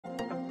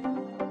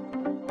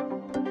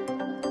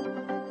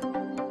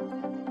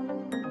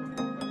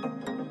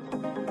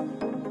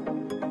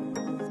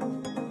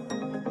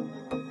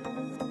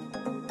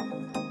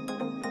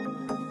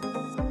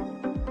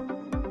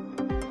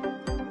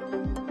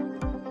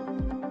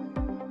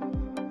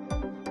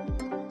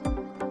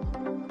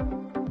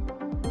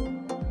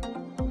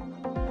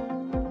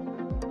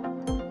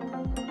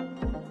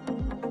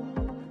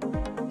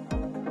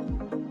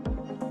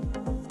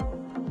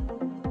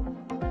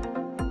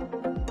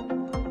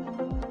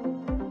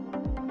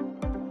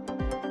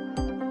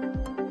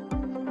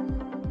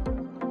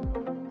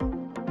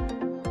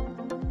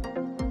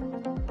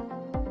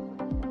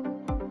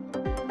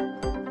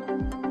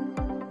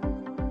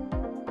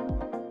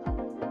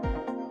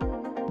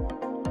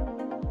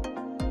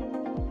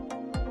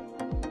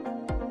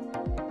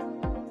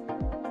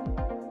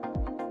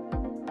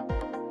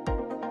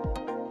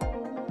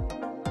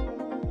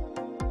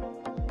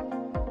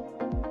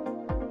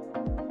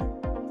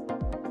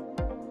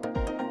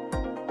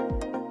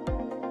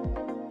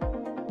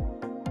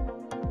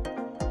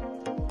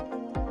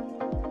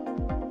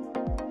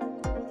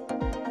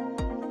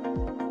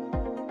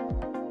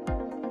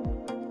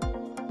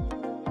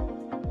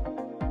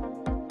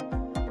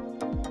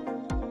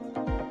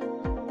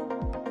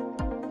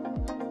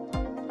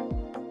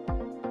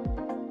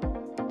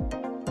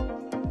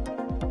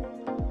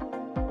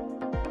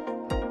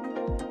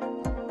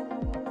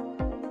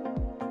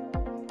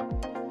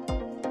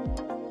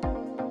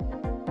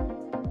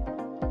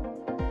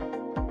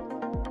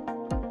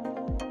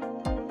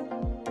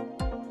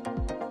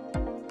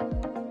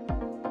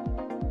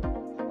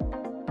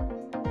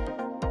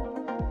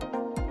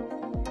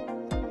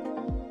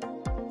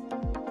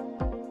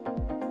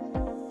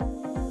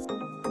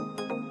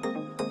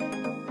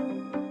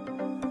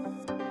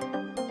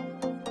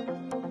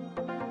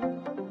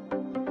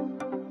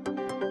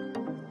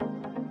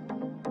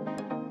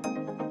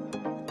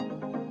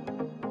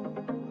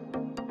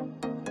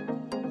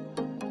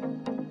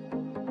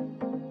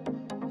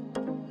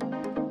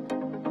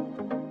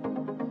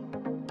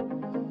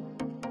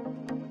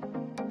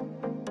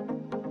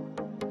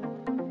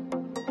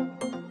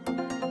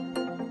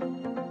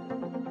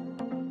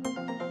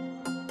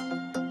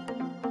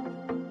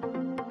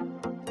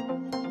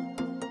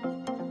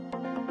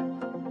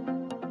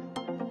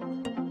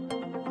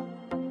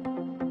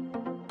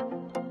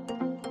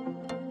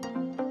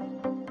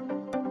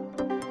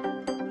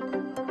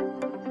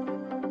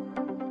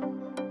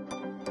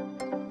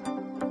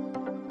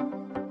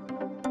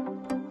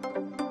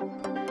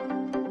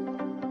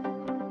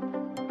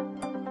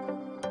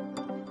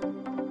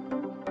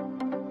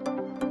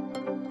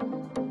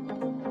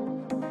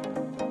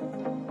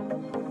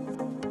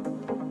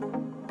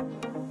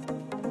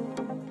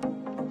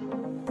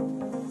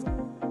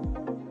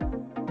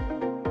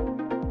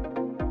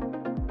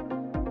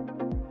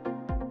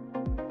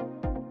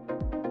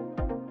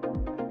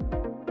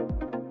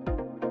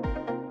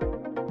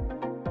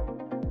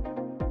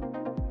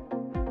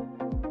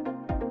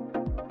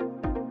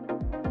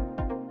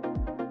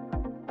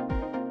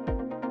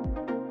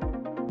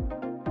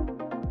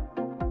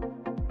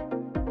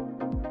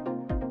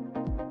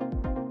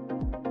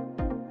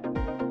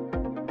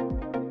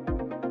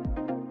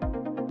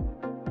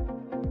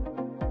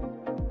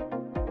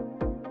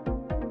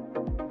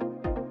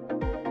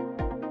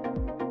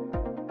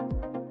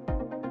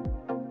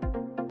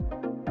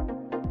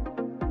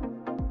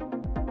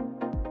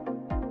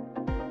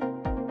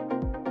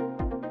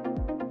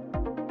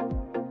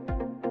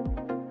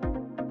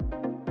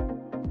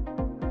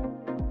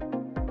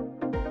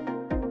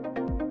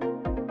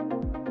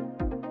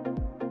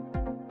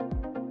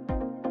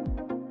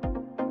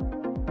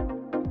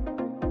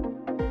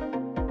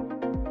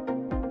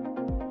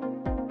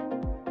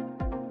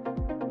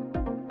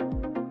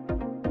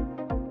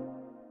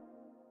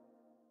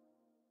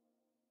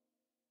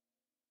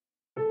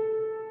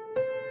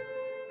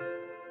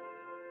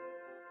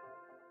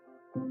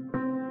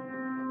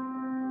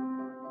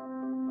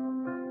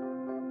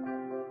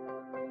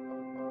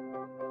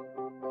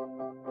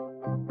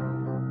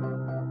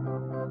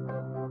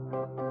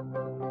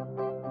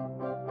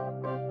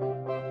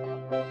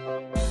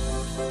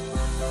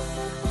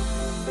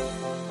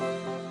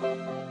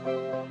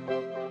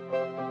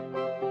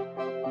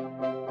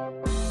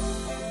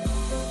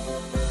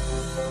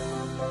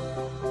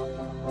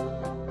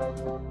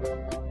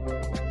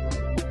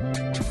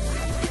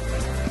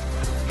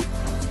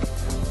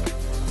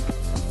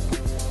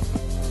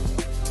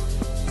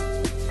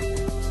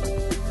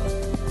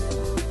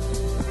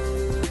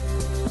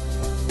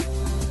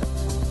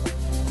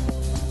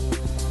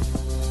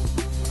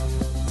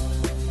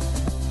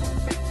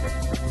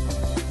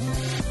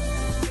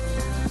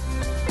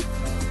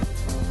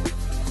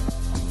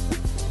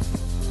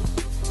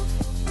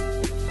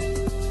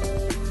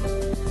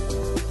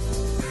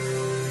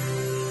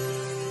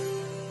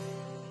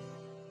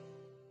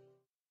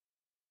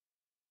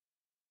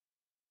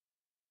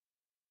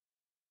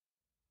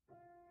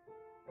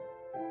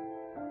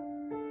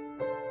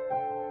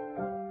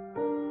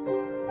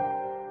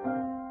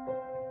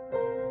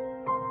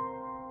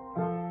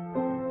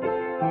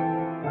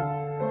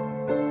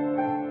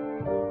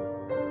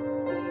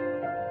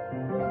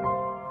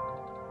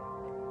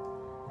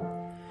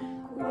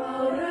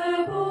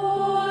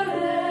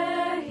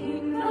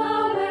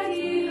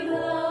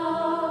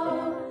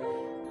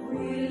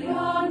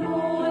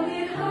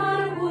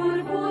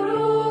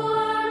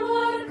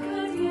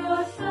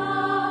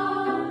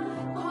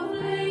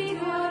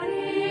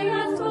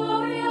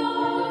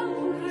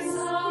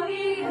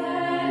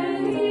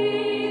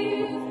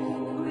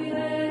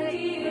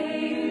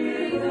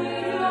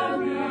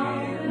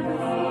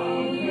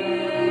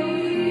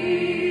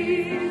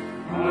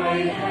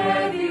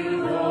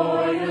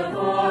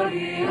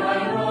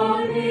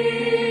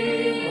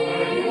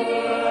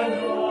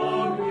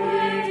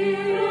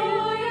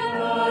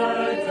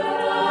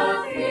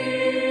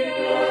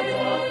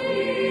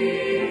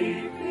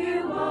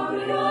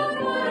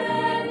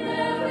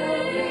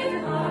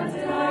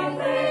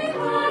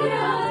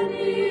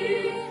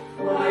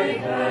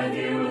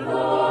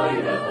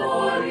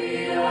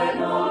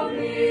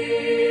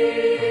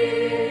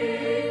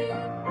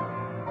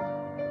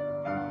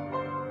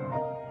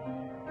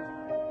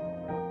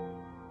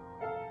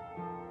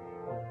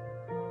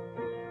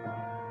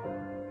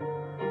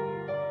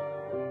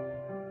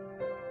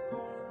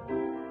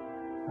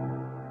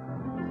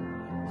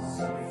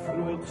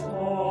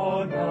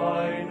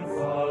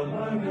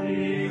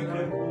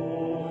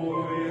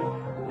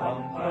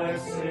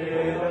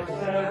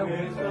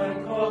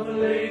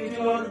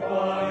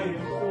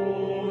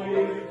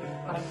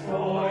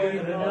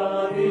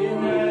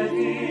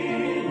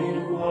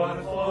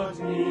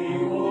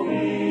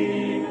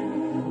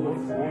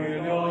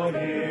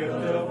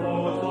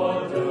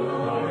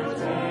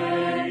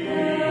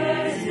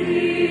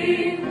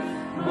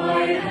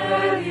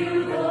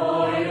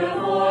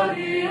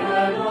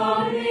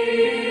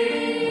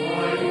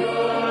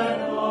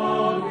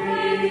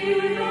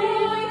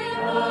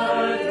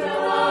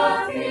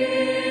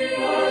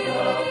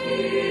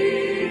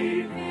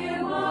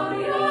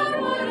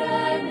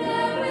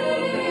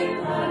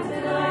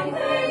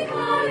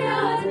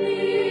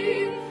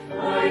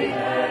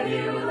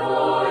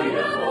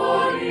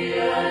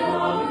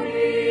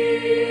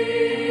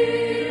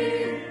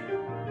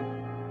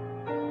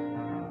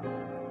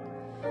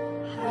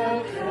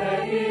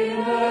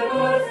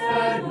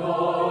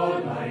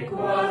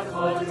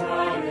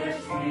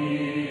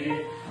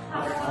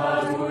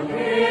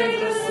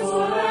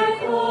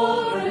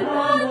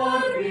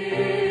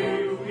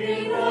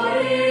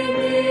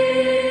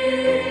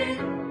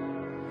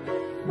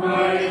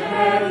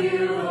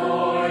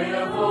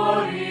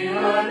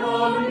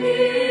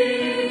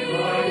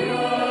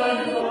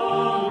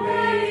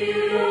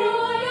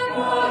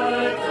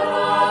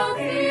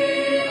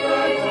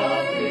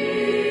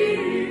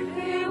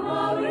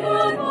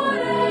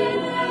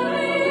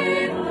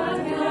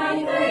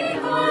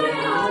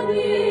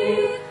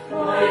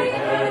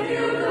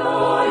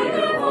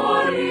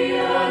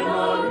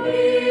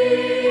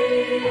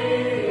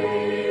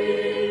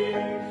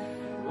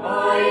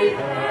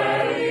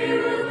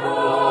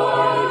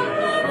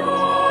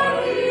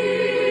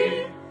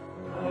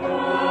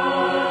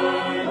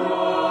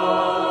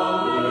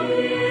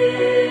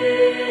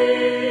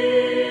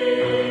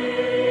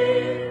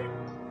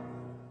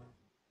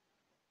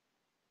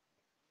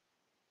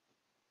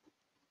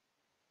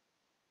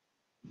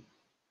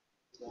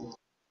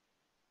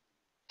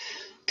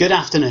Good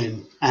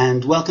afternoon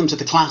and welcome to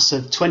the class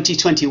of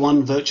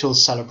 2021 virtual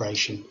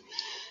celebration.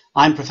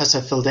 I'm Professor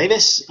Phil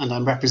Davis and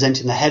I'm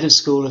representing the Head of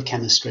School of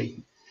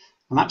Chemistry.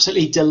 I'm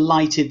absolutely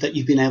delighted that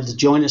you've been able to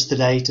join us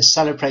today to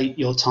celebrate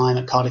your time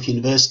at Cardiff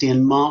University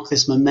and mark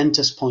this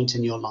momentous point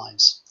in your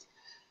lives.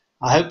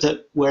 I hope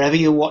that wherever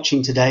you're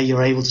watching today,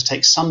 you're able to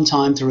take some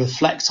time to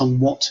reflect on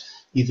what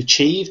you've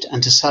achieved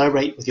and to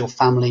celebrate with your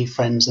family,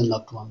 friends and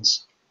loved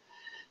ones.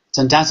 It's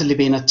undoubtedly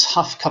been a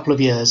tough couple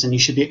of years and you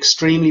should be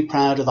extremely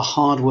proud of the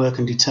hard work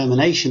and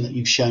determination that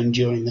you've shown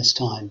during this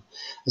time,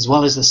 as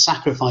well as the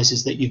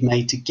sacrifices that you've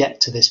made to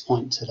get to this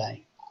point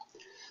today.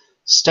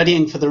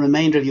 Studying for the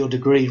remainder of your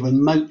degree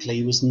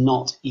remotely was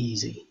not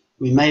easy.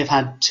 We may have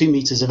had 2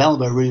 meters of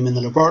elbow room in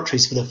the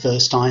laboratories for the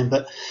first time,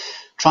 but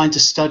trying to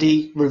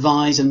study,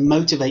 revise and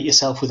motivate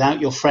yourself without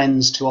your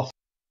friends to offer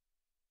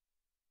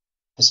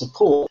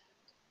support.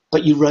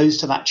 But you rose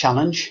to that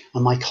challenge,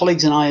 and my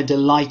colleagues and I are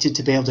delighted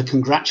to be able to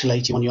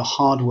congratulate you on your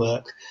hard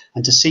work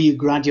and to see you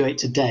graduate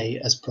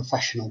today as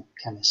professional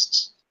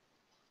chemists.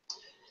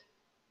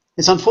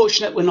 It's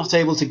unfortunate we're not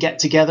able to get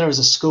together as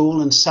a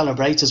school and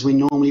celebrate as we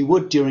normally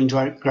would during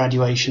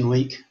graduation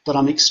week, but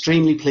I'm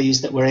extremely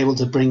pleased that we're able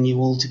to bring you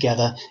all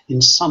together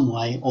in some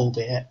way,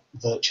 albeit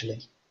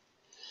virtually.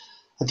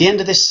 At the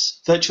end of this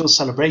virtual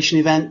celebration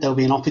event, there'll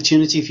be an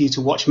opportunity for you to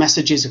watch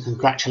messages of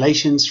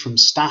congratulations from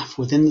staff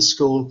within the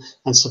school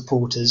and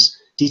supporters,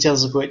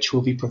 details of which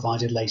will be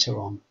provided later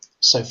on.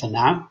 So for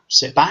now,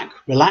 sit back,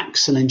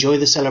 relax and enjoy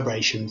the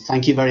celebration.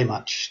 Thank you very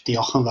much.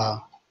 Diolch yn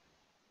fawr.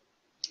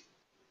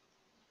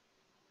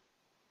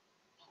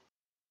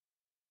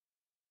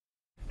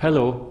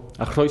 Helo,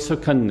 a chroeso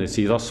cynnes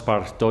I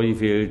ddosbarth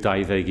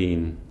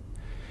 2021.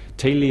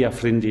 Teulu a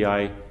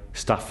ffrindiau,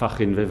 staff a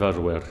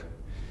chynfyfyrwyr.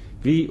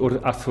 Fi yw'r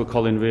Arthur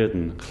Colin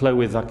Reardon,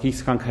 clywydd ac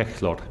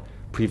Ysgol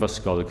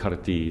Prifysgol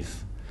Caerdydd.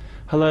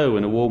 Hello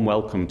and a warm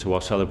welcome to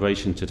our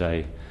celebration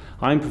today.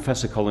 I'm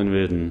Professor Colin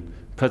Reardon,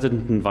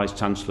 President and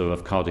Vice-Chancellor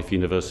of Cardiff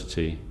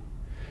University.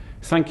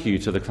 Thank you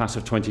to the class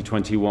of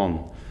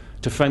 2021,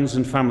 to friends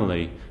and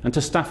family, and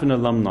to staff and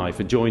alumni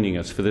for joining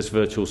us for this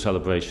virtual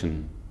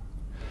celebration.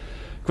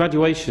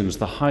 Graduation is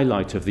the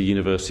highlight of the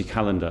university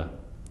calendar.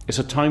 It's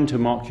a time to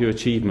mark your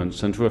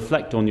achievements and to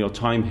reflect on your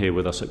time here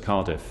with us at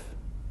Cardiff.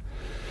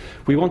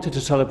 We wanted to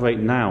celebrate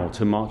now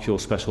to mark your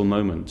special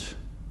moment.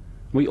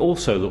 We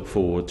also look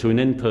forward to an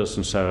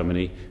in-person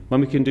ceremony when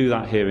we can do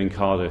that here in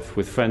Cardiff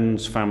with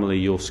friends, family,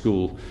 your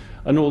school,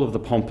 and all of the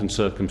pomp and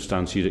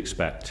circumstance you'd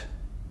expect.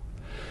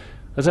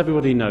 As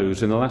everybody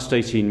knows, in the last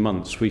 18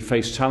 months, we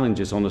faced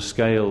challenges on a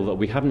scale that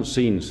we haven't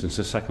seen since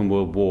the Second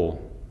World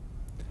War.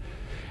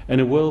 In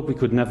a world we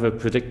could never have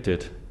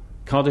predicted,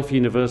 Cardiff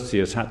University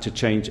has had to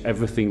change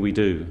everything we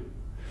do,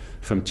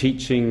 from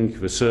teaching,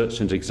 research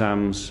and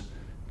exams,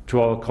 to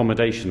our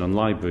accommodation and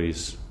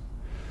libraries.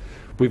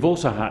 We've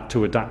also had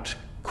to adapt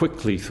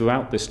quickly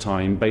throughout this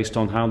time based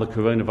on how the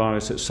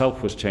coronavirus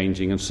itself was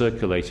changing and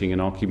circulating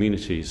in our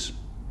communities.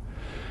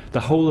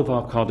 The whole of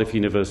our Cardiff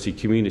University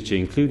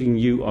community, including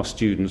you, our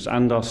students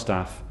and our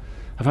staff,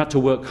 have had to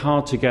work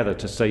hard together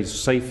to stay as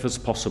safe as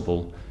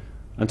possible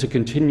and to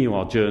continue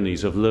our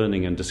journeys of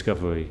learning and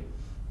discovery.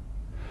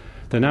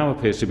 There now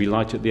appears to be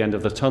light at the end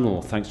of the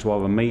tunnel thanks to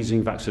our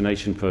amazing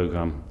vaccination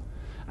programme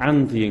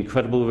and the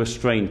incredible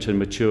restraint and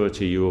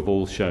maturity you have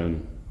all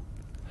shown.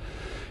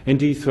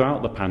 Indeed,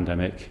 throughout the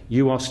pandemic,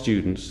 you, our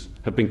students,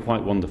 have been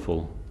quite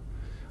wonderful.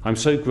 I'm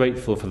so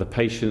grateful for the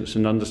patience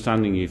and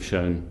understanding you've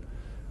shown,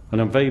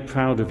 and I'm very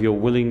proud of your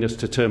willingness,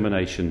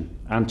 determination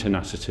and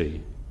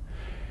tenacity.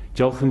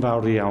 Diolch yn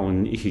fawr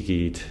iawn I chi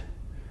gyd.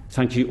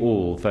 Thank you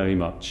all very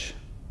much.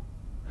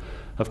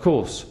 Of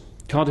course,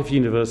 Cardiff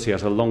University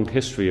has a long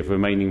history of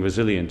remaining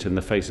resilient in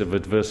the face of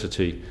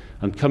adversity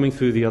and coming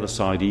through the other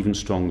side even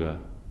stronger.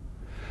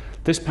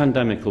 This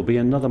pandemic will be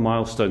another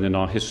milestone in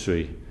our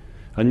history,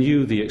 and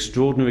you, the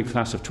extraordinary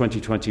class of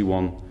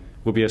 2021,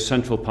 will be a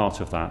central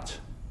part of that.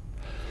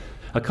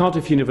 A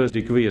Cardiff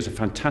University degree is a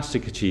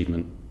fantastic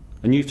achievement,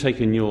 and you've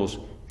taken yours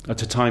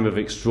at a time of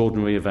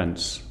extraordinary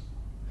events.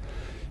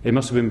 It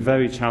must have been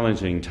very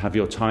challenging to have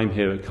your time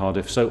here at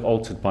Cardiff so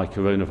altered by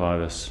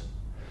coronavirus.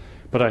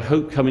 But I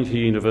hope coming to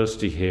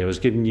university here has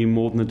given you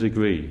more than a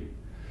degree.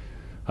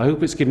 I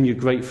hope it's given you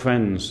great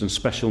friends and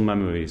special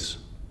memories.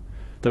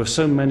 There are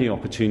so many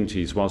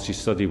opportunities whilst you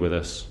study with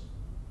us.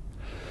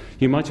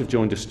 You might have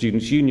joined a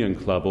students' union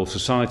club or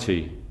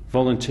society,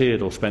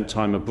 volunteered or spent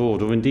time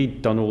abroad, or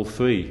indeed done all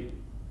three.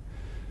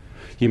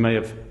 You may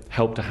have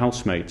helped a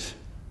housemate,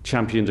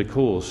 championed a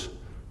cause,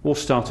 or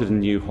started a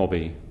new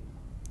hobby.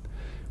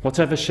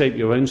 Whatever shape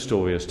your own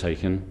story has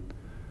taken,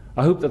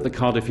 I hope that the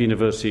Cardiff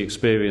University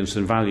experience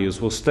and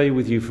values will stay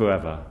with you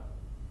forever.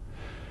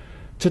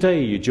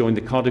 Today you join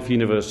the Cardiff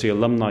University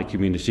alumni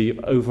community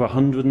of over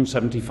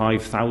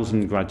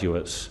 175,000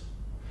 graduates.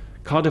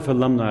 Cardiff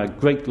alumni are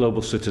great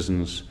global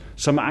citizens.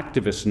 Some are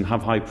activists and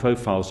have high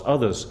profiles,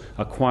 others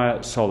are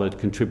quiet, solid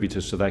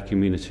contributors to their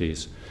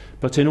communities.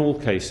 But in all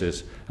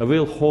cases, a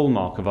real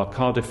hallmark of our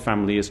Cardiff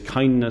family is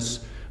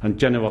kindness and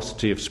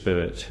generosity of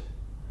spirit.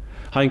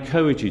 I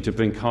encourage you to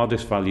bring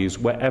Cardiff's values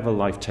wherever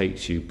life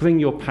takes you. Bring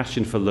your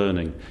passion for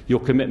learning, your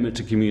commitment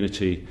to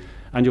community,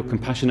 and your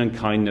compassion and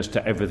kindness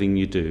to everything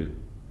you do.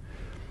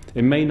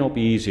 It may not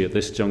be easy at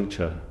this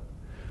juncture,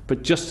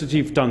 but just as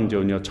you've done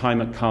during your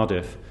time at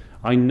Cardiff,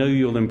 I know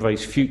you'll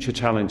embrace future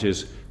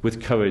challenges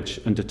with courage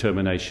and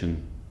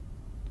determination.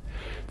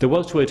 The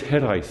Welsh word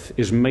hiraeth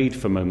is made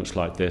for moments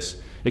like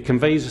this. It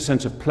conveys a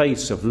sense of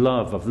place, of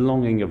love, of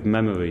longing, of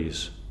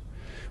memories.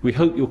 We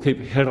hope you'll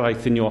keep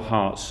hiraeth in your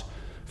hearts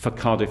for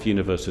Cardiff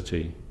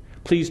University.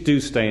 Please do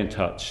stay in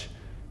touch.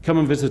 Come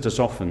and visit us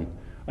often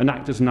and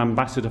act as an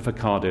ambassador for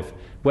Cardiff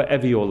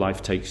wherever your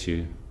life takes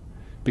you,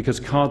 because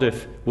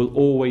Cardiff will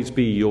always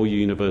be your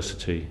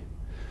university.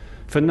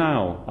 For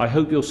now, I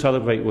hope you'll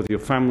celebrate with your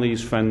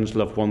families, friends,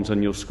 loved ones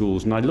and your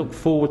schools, and I look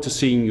forward to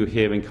seeing you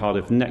here in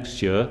Cardiff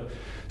next year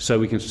so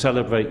we can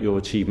celebrate your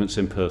achievements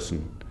in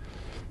person.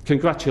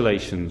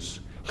 Congratulations.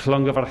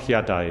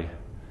 Llongyfarchiadau.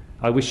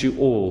 I wish you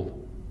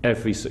all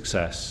every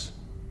success.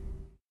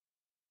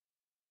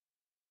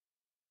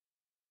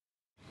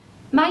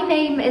 My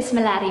name is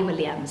Mallory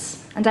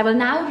Williams, and I will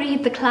now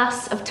read the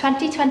Class of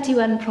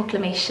 2021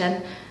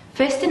 proclamation,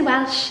 first in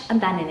Welsh and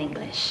then in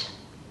English.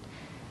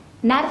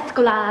 Nerth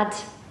gwlad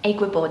ei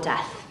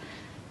gwybodaeth.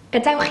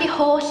 Gadewch chi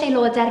holl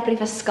aelodau'r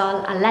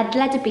Brifysgol a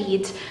ledled y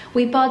byd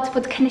wybod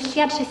bod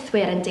cynulliad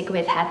rhythwyr yn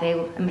digwydd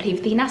heddiw ym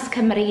Mhrifddinas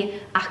Cymru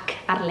ac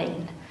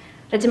ar-lein.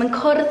 Rydym yn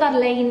cwrdd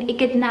ar-lein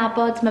i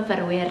gydnabod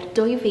myfyrwyr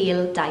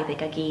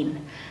 2021.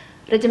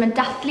 Rydym yn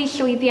dathlu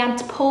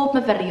llwyddiant pob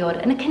myfyriwr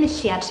yn y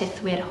cynulliad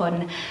rhythwyr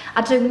hwn,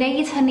 a drwy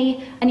wneud hynny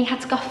yn ei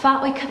hatgoffa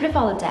o'i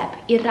cyfrifoldeb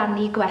i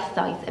rannu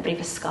gwerthoedd y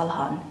brifysgol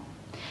hon.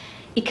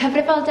 I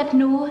cyfrifoldeb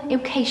nhw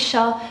yw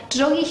ceisio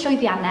drwy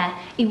llwyddiannau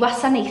i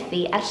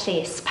wasanaethu ar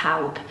lles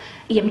pawb,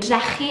 i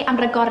ymdrechu am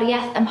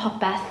ragoriaeth ym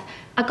mhopeth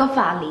a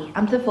gofalu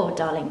am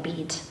ddyfodol ein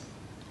byd.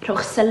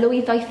 Rhowch sylw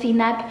i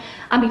ddoethineb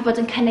am ei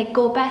fod yn cynnig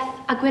gobeith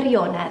a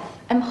gwirionedd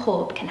ym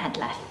mhob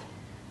cenhedlaeth.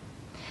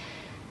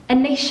 A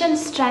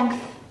nation's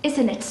strength is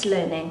in its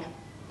learning.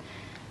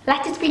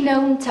 Let it be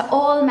known to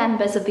all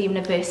members of the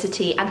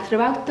university and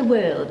throughout the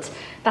world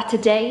that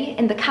today,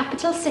 in the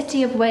capital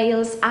city of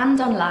Wales and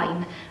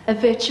online, a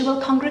virtual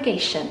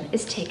congregation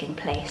is taking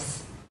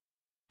place.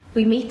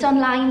 We meet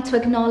online to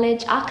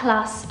acknowledge our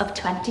class of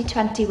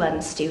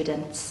 2021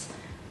 students.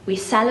 We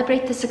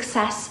celebrate the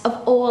success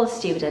of all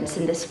students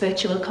in this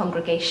virtual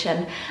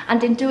congregation,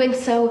 and in doing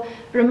so,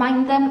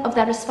 remind them of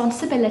their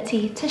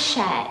responsibility to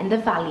share in the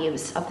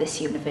values of this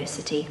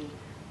university.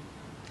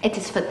 It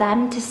is for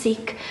them to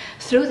seek,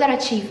 through their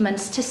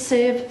achievements, to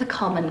serve the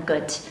common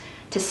good,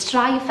 to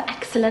strive for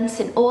excellence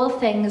in all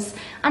things,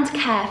 and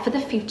care for the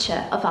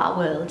future of our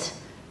world.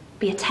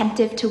 Be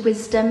attentive to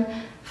wisdom,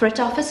 for it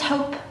offers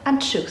hope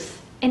and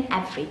truth in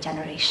every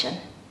generation.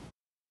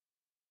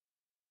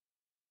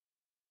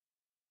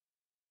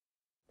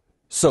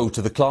 So,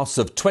 to the class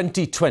of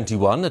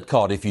 2021 at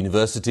Cardiff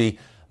University,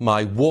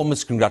 my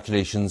warmest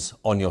congratulations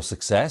on your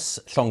success.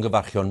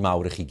 Llongyfarchion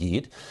mawr I chi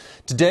gyd.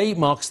 Today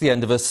marks the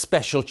end of a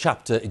special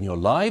chapter in your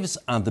lives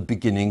and the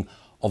beginning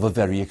of a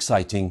very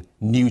exciting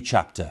new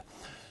chapter.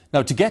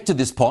 Now, to get to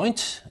this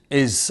point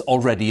is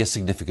already a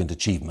significant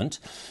achievement,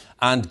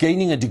 and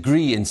gaining a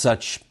degree in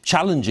such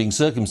challenging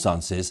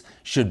circumstances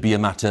should be a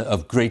matter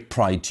of great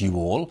pride to you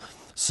all.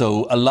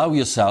 So allow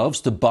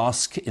yourselves to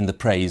bask in the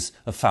praise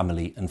of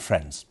family and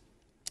friends.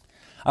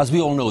 As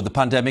we all know, the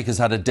pandemic has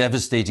had a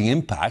devastating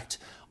impact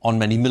on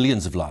many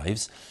millions of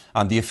lives,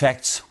 and the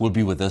effects will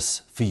be with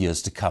us for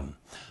years to come.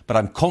 But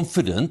I'm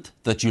confident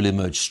that you'll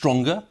emerge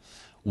stronger,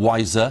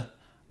 wiser,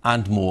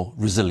 and more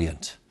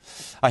resilient.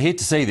 I hate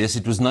to say this,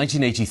 it was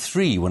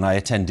 1983 when I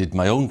attended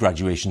my own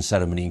graduation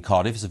ceremony in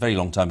Cardiff. It's a very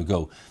long time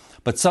ago.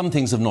 But some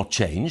things have not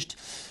changed.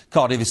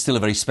 Cardiff is still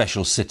a very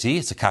special city.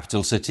 It's a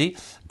capital city,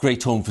 a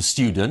great home for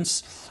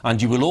students.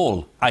 And you will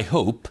all, I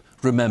hope,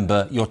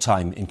 remember your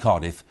time in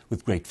Cardiff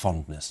with great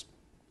fondness.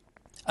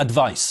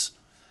 Advice.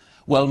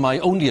 Well, my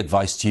only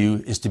advice to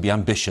you is to be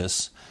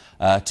ambitious,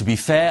 to be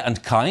fair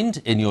and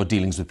kind in your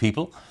dealings with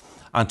people,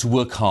 and to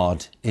work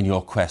hard in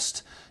your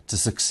quest to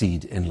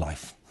succeed in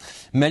life.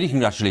 Many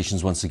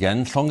congratulations once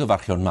again,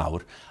 llongyfarchion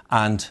mawr,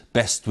 and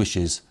best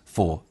wishes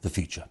for the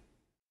future.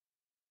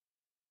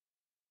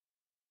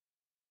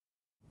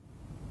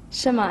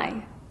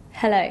 Shemai.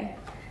 Hello.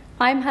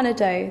 I'm Hannah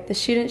Doe, the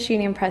Students'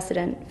 Union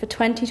President for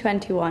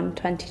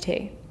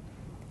 2021-22.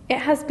 It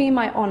has been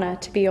my honour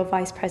to be your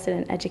Vice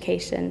President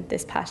Education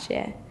this past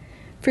year,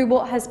 through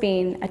what has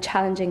been a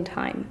challenging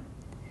time.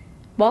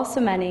 Whilst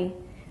for many,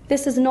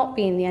 this has not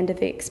been the end of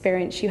the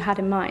experience you had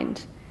in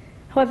mind.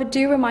 However,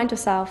 do remind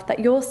yourself that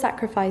your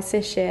sacrifice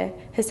this year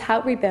has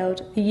helped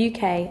rebuild the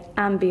UK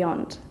and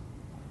beyond.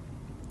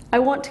 I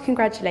want to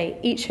congratulate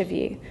each of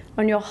you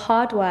on your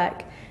hard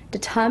work,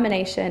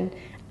 determination,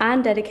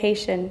 and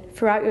dedication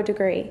throughout your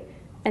degree,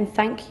 and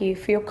thank you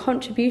for your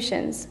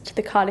contributions to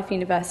the Cardiff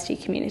University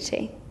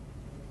community.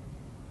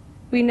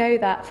 We know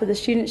that for the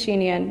Students'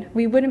 Union,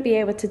 we wouldn't be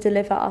able to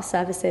deliver our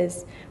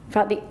services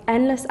without the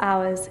endless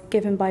hours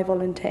given by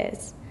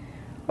volunteers,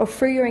 or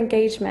through your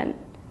engagement,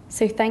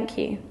 so thank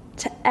you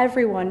to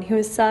everyone who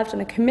has served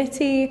on a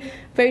committee,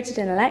 voted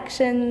in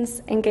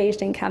elections,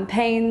 engaged in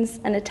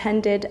campaigns, and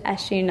attended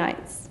SU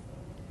nights.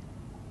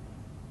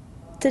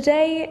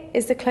 Today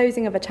is the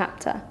closing of a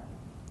chapter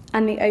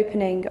and the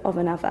opening of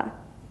another.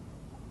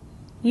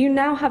 You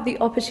now have the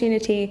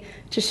opportunity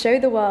to show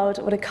the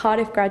world what a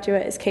Cardiff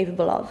graduate is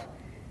capable of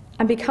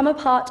and become a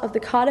part of the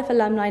Cardiff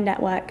Alumni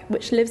Network,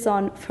 which lives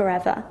on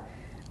forever,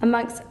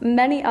 amongst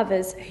many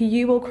others who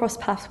you will cross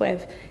paths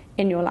with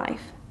in your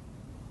life.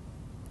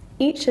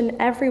 Each and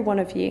every one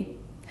of you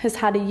has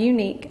had a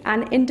unique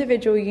and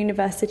individual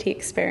university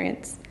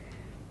experience.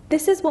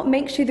 This is what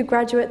makes you the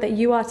graduate that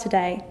you are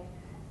today.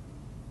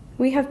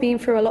 We have been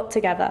through a lot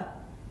together,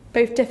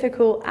 both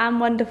difficult and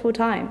wonderful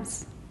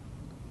times.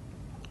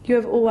 You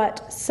have all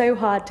worked so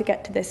hard to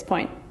get to this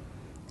point,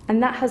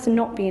 and that has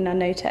not been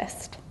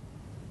unnoticed.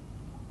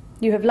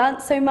 You have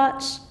learnt so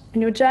much,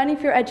 and your journey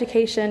for your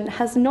education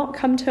has not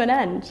come to an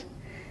end.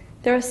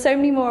 There are so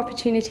many more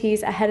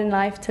opportunities ahead in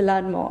life to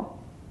learn more.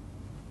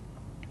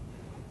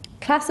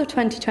 Class of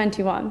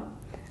 2021,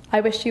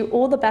 I wish you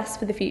all the best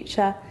for the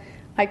future.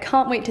 I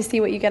can't wait to see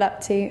what you get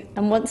up to,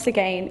 and once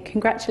again,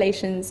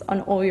 congratulations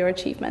on all your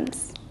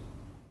achievements.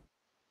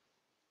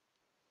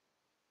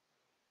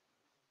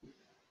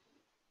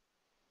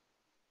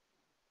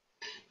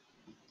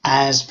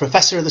 As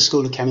Professor of the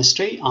School of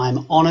Chemistry,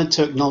 I'm honoured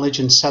to acknowledge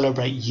and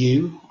celebrate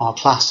you, our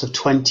class of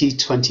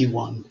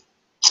 2021.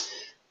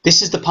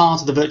 This is the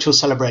part of the virtual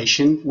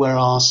celebration where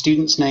our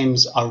students'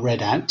 names are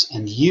read out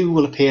and you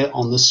will appear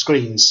on the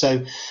screen.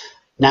 So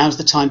now's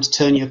the time to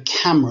turn your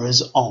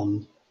cameras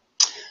on.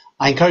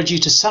 I encourage you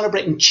to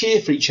celebrate and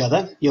cheer for each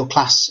other, your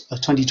class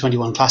of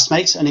 2021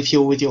 classmates, and if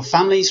you're with your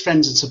families,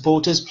 friends and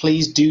supporters,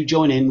 please do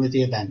join in with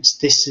the events.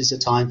 This is a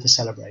time for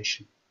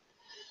celebration.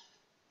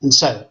 And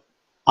so,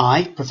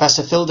 I,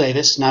 Professor Phil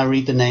Davis, now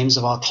read the names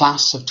of our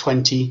class of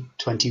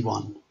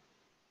 2021.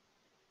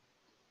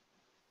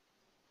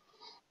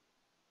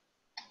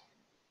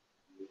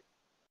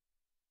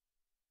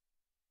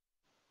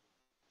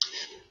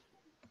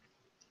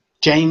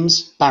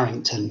 James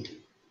Barrington,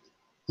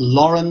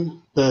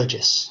 Lauren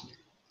Burgess,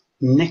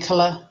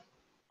 Nicola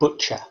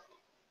Butcher,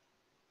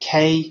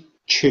 Kay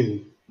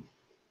Chu,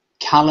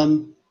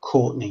 Callum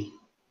Courtney,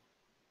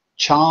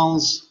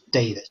 Charles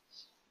Davis,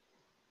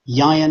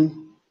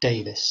 Ian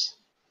Davis,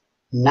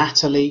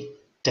 Natalie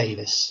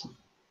Davis,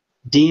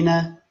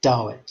 Dina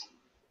Dawit,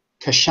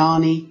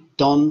 Kashani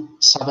Don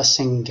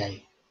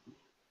Sabasinghe,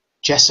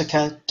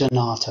 Jessica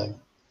Donato,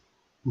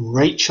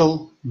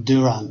 Rachel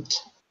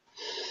Durant,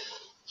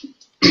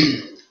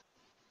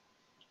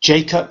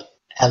 Jacob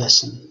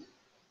Ellison,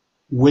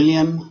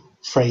 William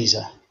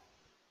Fraser,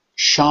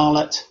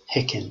 Charlotte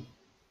Hicken,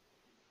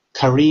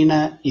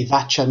 Karina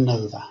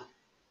Ivachanova,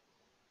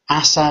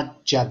 Asad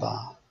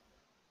Jabbar,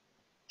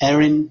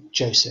 Erin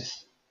Joseph,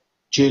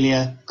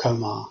 Julia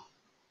Komar,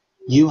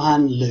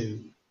 Yuhan Liu,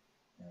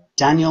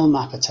 Daniel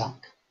Mapatak,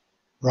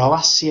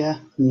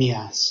 Rawasia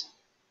Niaz,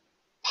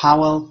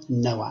 Powell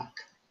Nowak,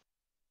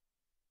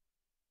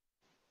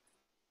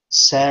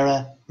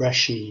 Sarah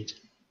Rashid,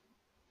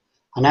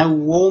 I now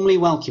warmly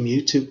welcome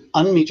you to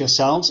unmute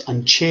yourselves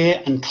and cheer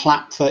and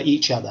clap for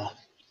each other.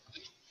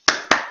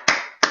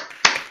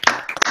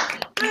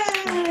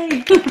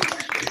 Yay!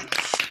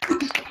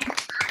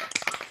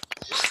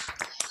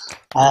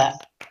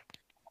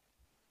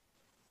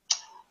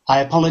 I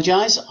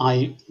apologise,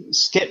 I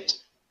skipped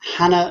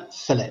Hannah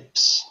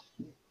Phillips.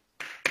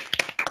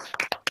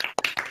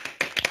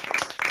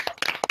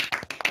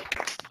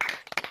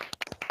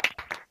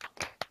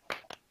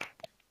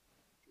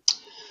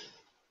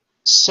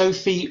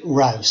 Sophie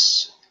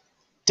Rouse,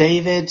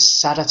 David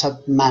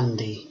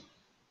Sadatabmandi,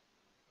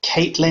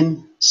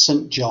 Caitlin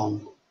St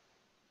John,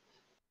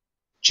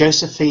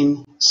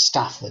 Josephine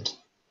Stafford,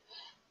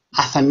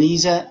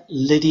 Athanisa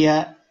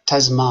Lydia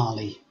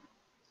Tasmali,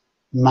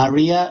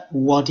 Maria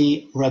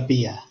Wadi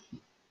Rabia,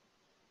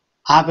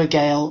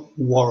 Abigail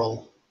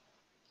Worrell,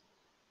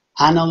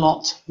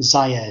 Analot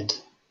Zayed,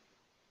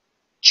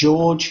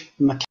 George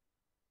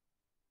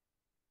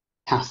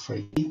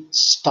McCaffrey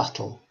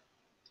Stuttle,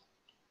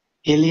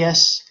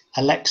 Ilias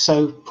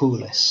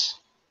Alexopoulos,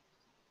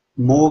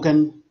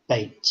 Morgan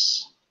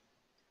Bates,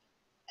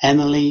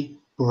 Emily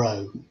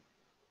Brough,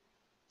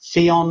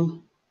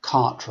 Fionn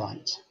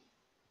Cartwright,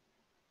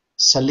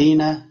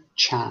 Selina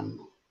Chan,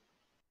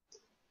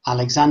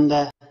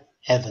 Alexander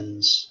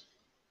Evans,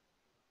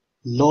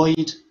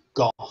 Lloyd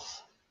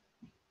Goff,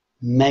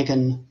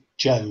 Megan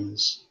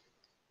Jones,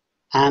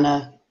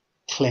 Anna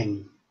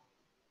Kling,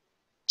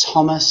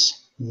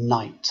 Thomas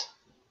Knight,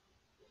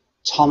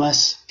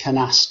 Thomas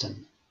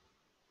Canaston,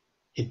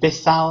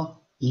 Ibithal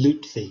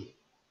Lutfi,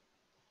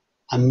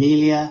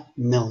 Amelia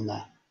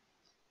Milner,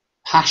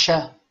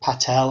 Pasha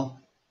Patel,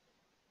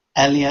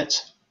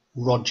 Elliot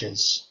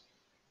Rogers.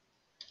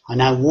 I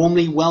now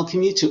warmly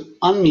welcome you to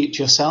unmute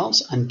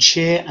yourselves and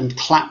cheer and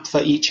clap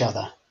for each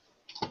other.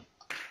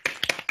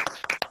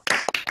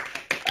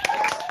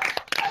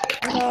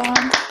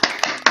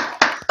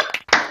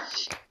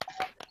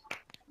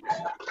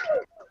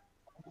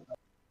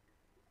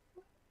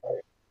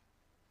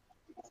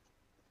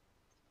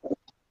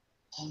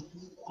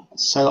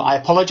 So I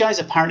apologise,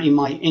 apparently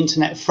my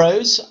internet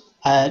froze.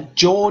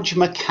 George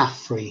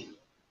McCaffrey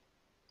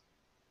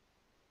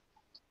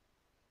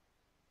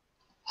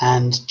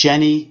and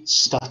Jenny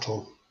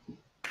Stuttle.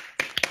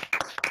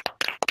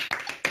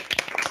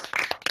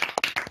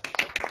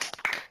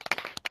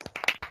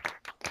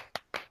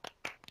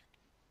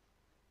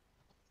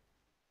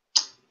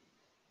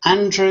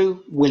 Andrew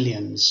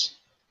Williams,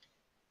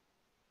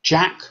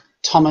 Jack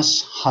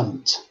Thomas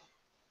Hunt,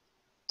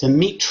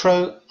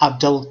 Dimitro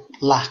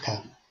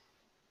Abdullaka,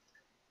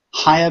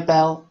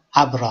 Hayabel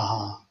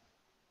Abraha,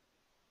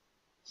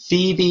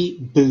 Phoebe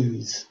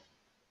Booth,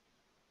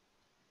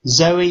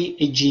 Zoe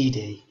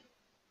Ejide,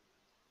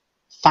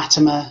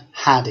 Fatima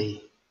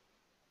Hadi,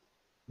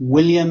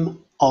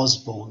 William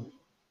Osborne,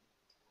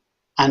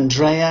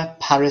 Andrea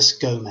Paris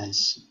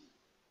Gomez,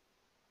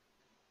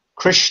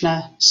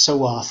 Krishna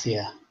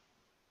Sawathia,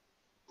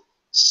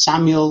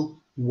 Samuel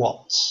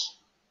Watts,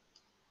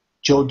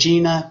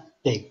 Georgina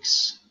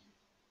Biggs,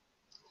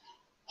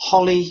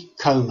 Holly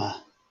Comer,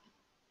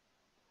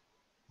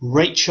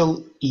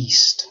 Rachel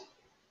East,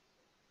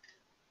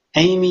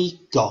 Amy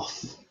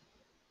Goff,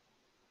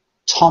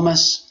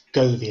 Thomas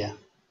Govia,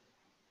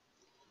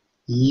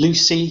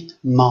 Lucy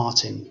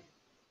Martin,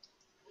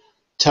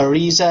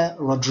 Teresa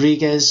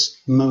Rodriguez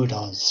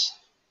Modas,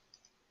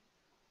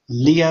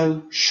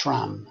 Leo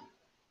Schramm,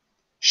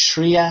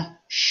 Shreya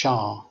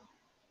Shah,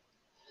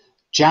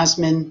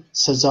 Jasmine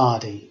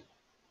Sazadi,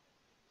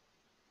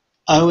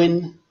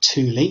 Owen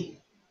Tooley,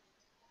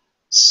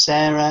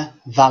 Sarah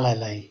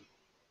Valele,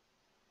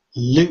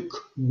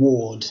 Luke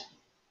Ward.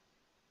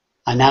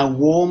 I now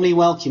warmly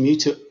welcome you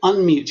to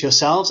unmute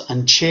yourselves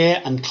and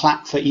cheer and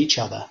clap for each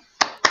other.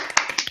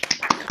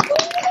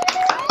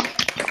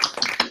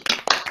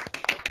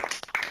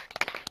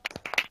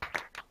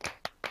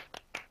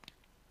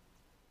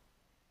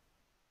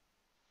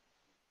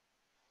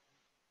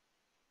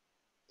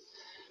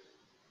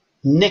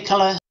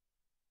 Nicola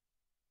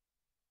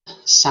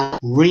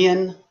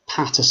Rian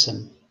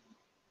Patterson,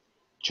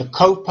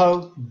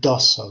 Jacopo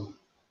Dosso,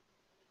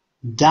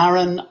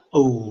 Darren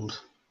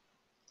Old,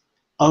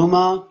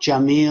 Omar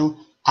Jamil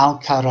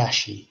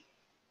Al-Qarashi,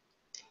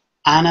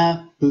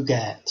 Anna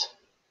Bouguet,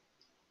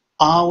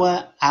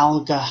 Awa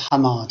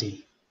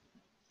Al-Gahamadi,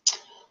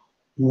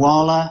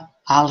 Wala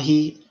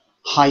Alhi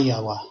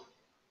Hayawa,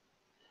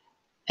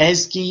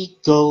 Ezgi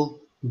Gul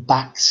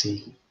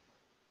Baxi,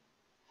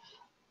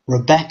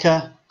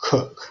 Rebecca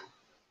Cook,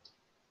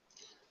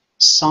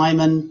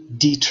 Simon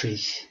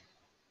Dietrich,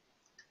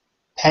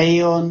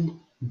 Payon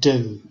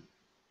Du,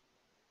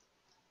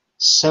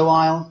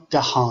 Sohail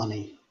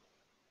Gahani,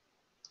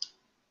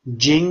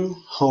 Jing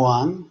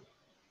Huang,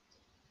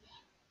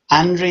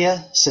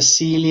 Andrea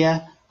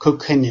Cecilia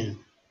Kokenu,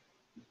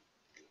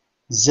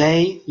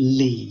 Zay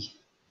Lee,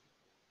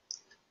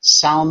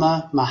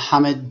 Salma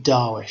Mohammed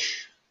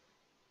Darwish,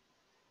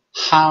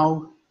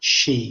 Hao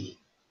Shi,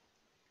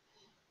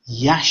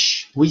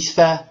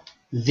 Yashwitha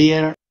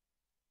Veer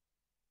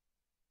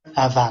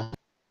Aval,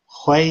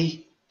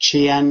 Hui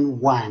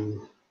Chian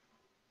Wang,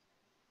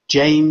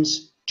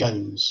 James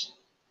Jones.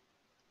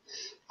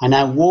 I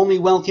now warmly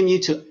welcome you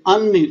to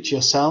unmute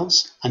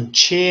yourselves and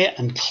cheer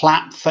and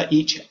clap for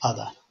each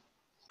other.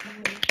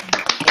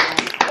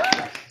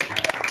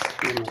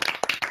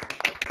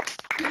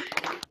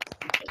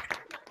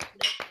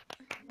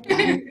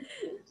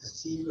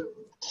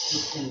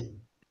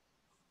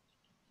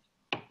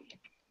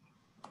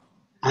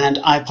 And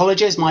I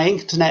apologise, my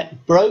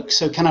internet broke,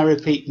 so can I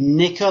repeat?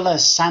 Nicola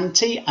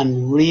Santi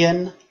and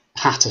Rian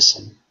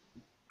Patterson.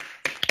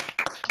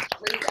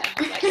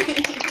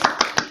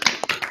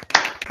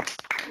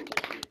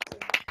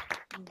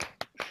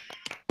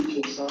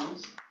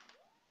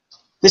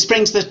 This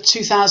brings the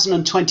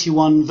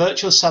 2021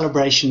 virtual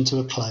celebration to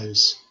a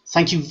close.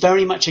 Thank you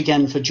very much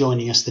again for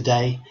joining us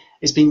today.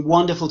 It's been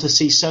wonderful to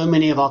see so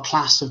many of our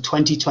class of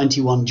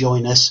 2021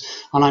 join us,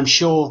 and I'm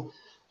sure,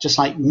 just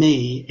like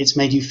me, it's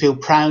made you feel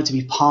proud to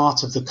be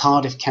part of the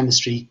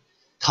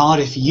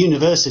Cardiff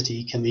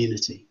University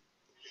community.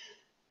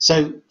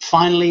 So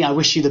finally, I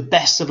wish you the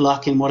best of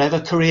luck in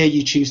whatever career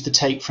you choose to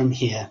take from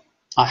here.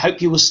 I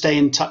hope you will stay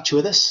in touch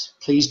with us.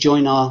 Please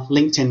join our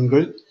LinkedIn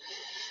group.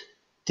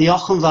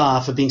 Diolch yn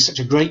fawr for being such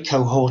a great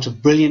cohort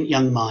of brilliant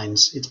young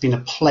minds. It's been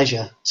a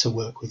pleasure to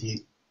work with you.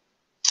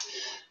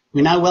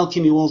 We now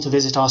welcome you all to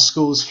visit our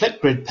school's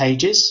Flipgrid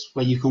pages,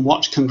 where you can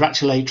watch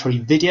congratulatory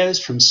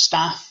videos from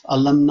staff,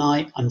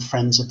 alumni and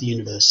friends of the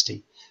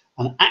university.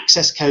 An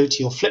access code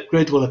to your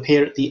Flipgrid will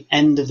appear at the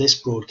end of this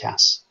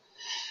broadcast.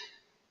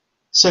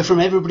 So from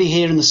everybody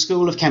here in the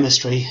School of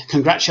Chemistry,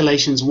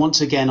 congratulations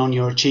once again on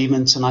your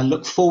achievements, and I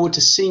look forward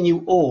to seeing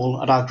you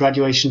all at our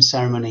graduation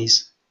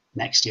ceremonies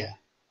next year.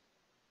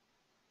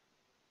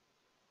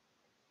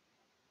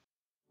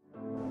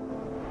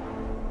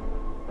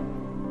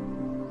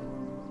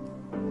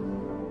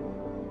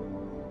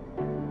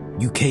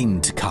 You came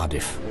to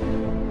Cardiff.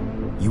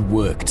 You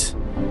worked.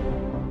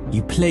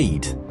 You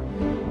played.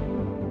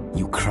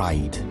 You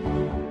cried.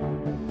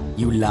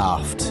 You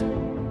laughed.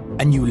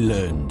 And you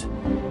learned.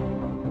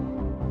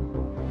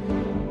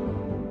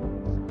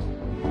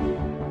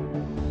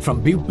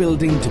 From Butte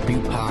Building to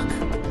Butte Park,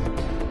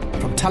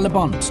 from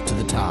Talabont to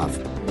the Taf,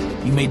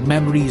 you made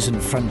memories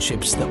and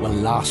friendships that will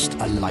last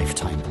a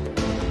lifetime.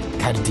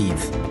 Caerdydd,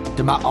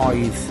 dyma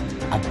oedd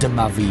a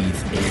dyma fydd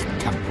eich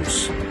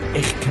campws,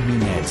 eich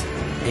cymuned,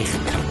 eich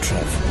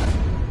cartref.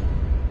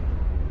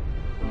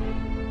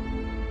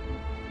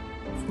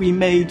 We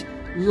made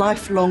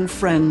lifelong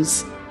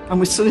friends and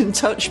we're still in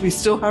touch. We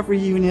still have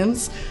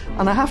reunions.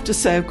 And I have to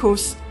say, of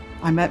course,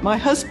 I met my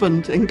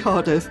husband in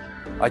Cardiff.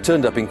 I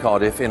turned up in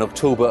Cardiff in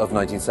October of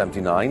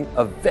 1979,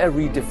 a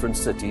very different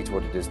city to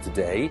what it is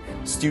today.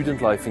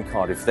 Student life in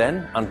Cardiff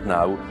then and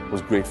now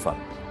was great fun.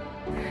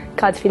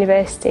 Cardiff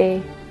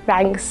University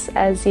ranks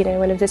as,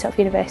 one of the top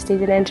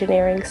universities in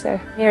engineering, so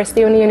here it's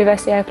the only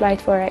university I applied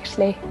for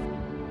actually.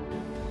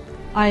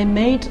 I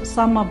made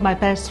some of my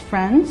best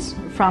friends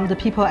from the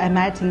people I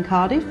met in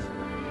Cardiff.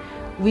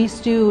 We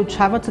still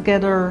travel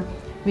together,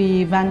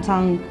 we went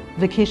on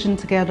vacation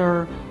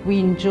together, we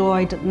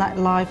enjoyed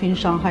nightlife in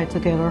Shanghai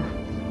together.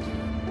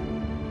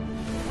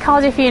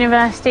 Cardiff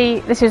University,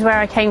 this is where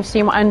I came to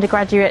do my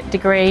undergraduate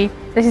degree.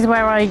 This is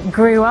where I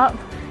grew up.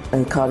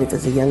 And Cardiff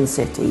is a young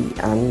city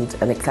and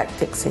an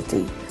eclectic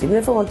city. Even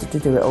if I wanted to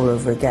do it all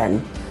over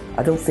again,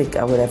 I don't think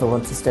I would ever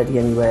want to study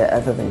anywhere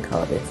other than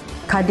Cardiff.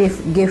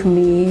 Cardiff gave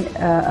me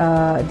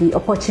the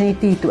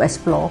opportunity to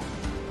explore.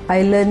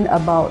 I learned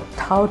about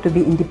how to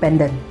be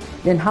independent,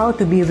 then how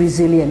to be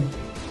resilient.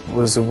 It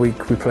was a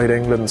week we played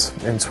England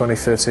in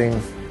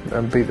 2013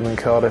 and beat them in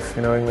Cardiff.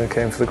 England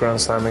came for the Grand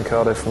Slam in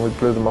Cardiff and we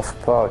blew them off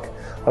the park.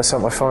 I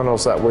sent my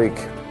finals that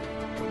week.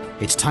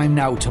 It's time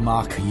now to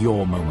mark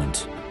your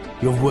moment.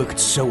 You've worked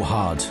so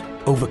hard,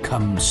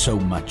 overcome so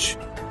much,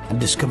 and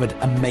discovered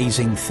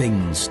amazing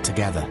things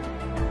together.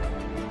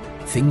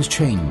 Things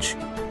change,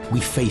 we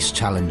face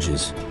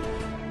challenges,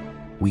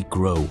 we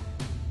grow.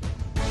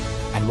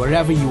 And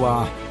wherever you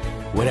are,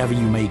 wherever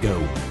you may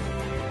go,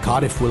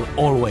 Cardiff will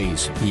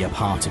always be a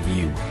part of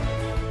you.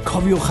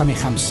 Cofiwch am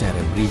eich amser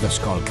yn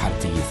Ysgol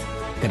Caerdydd,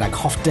 gydag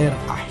hoffter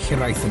a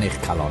hiraeth yn eich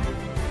calon.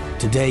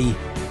 Today,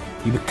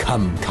 you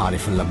become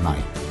Cardiff alumni,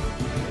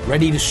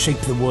 ready to shape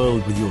the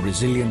world with your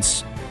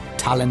resilience,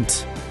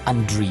 talent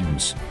and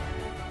dreams.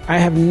 I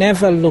have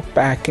never looked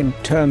back in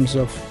terms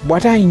of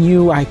what I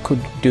knew I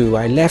could do.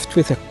 I left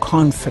with a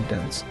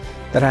confidence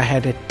that I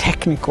had a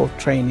technical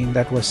training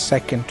that was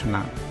second to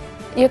none.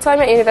 Your time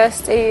at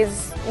university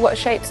is what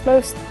shapes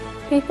most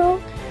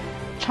people.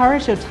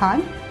 Cherish your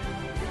time,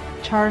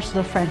 cherish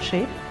the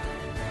friendship,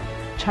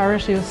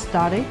 cherish your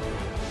study.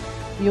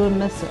 You'll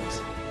miss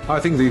it. I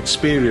think the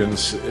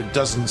experience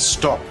doesn't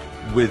stop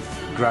with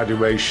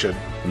graduation.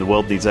 And the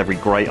world needs every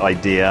great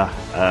idea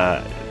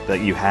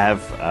that you have,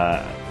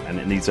 and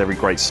it needs every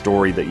great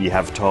story that you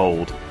have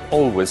told.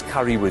 Always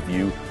carry with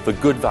you the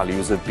good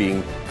values of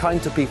being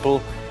kind to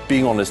people,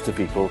 being honest to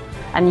people.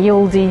 And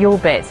you'll do your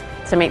bit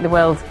to make the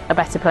world a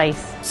better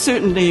place.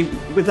 Certainly,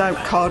 without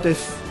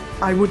Cardiff,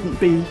 I wouldn't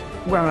be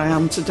where I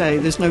am today.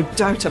 There's no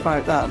doubt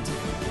about that.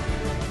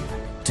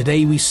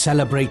 Today we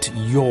celebrate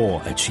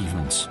your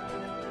achievements.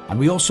 And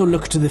we also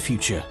look to the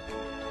future,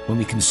 when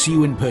we can see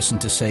you in person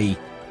to say,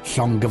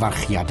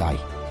 Llongyfarchiadau.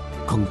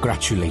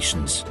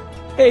 Congratulations.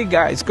 Hey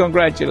guys,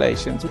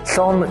 congratulations.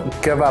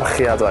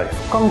 Llongyfarchiadau.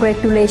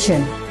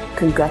 Congratulations.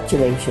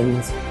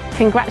 Congratulations.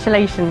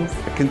 Congratulations.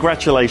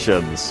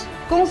 Congratulations.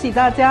 恭喜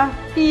大家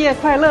毕业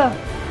快乐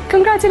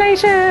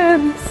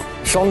Congratulations.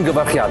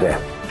 Llongyfarchiadau.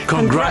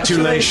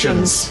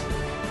 Congratulations.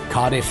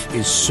 Cardiff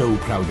is so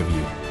proud of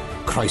you.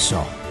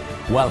 Croeso.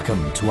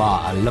 Welcome to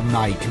our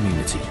alumni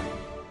community.